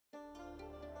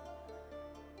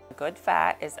Good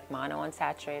fat is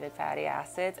monounsaturated fatty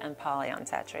acids and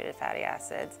polyunsaturated fatty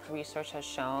acids. Research has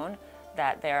shown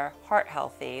that they're heart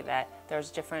healthy, that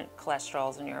there's different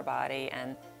cholesterols in your body,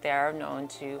 and they're known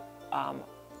to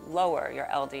lower your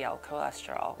LDL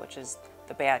cholesterol, which is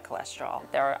the bad cholesterol.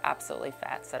 There are absolutely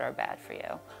fats that are bad for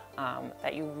you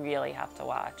that you really have to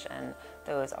watch, and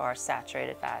those are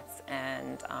saturated fats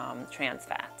and trans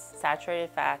fats. Saturated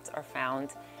fats are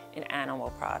found in animal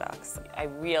products. I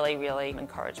really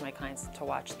encourage my clients to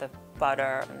watch the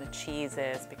butter and the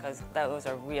cheeses because those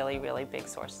are really big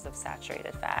sources of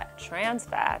saturated fat. Trans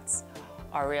fats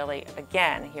are really,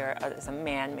 again, here is a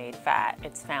man-made fat.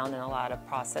 It's found in a lot of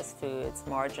processed foods.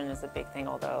 Margarine is a big thing,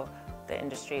 although the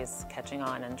industry is catching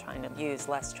on and trying to use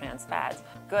less trans fats.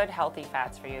 Good healthy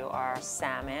fats for you are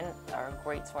salmon, are a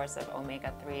great source of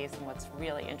omega-3s, and what's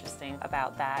really interesting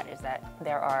about that is that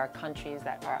there are countries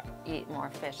that eat more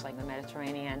fish, like the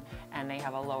Mediterranean, and they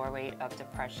have a lower rate of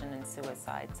depression and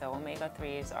suicide. So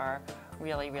omega-3s are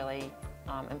really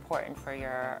important for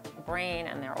your brain,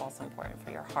 and they're also important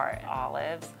for your heart.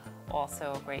 Olives,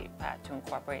 also a great fat to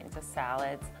incorporate into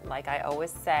salads. Like I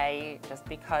always say, just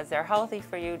because they're healthy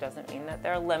for you doesn't mean that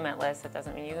they're limitless. It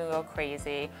doesn't mean you can go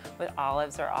crazy with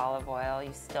olives or olive oil.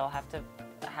 You still have to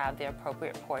have the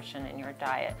appropriate portion in your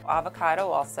diet. Avocado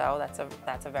also,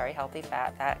 that's a very healthy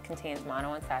fat. That contains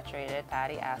monounsaturated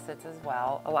fatty acids as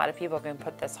well. A lot of people can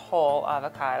put this whole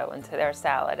avocado into their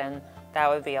salad, and that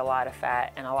would be a lot of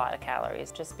fat and a lot of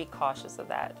calories. Just be cautious of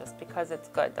that. Just because it's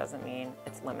good doesn't mean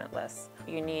it's limitless.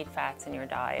 You need fats in your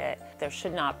diet. There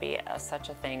should not be such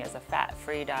a thing as a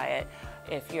fat-free diet.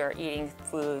 If you're eating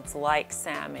foods like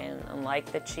salmon and like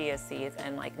the chia seeds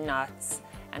and like nuts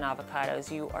and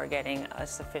avocados, you are getting a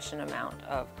sufficient amount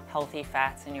of healthy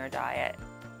fats in your diet.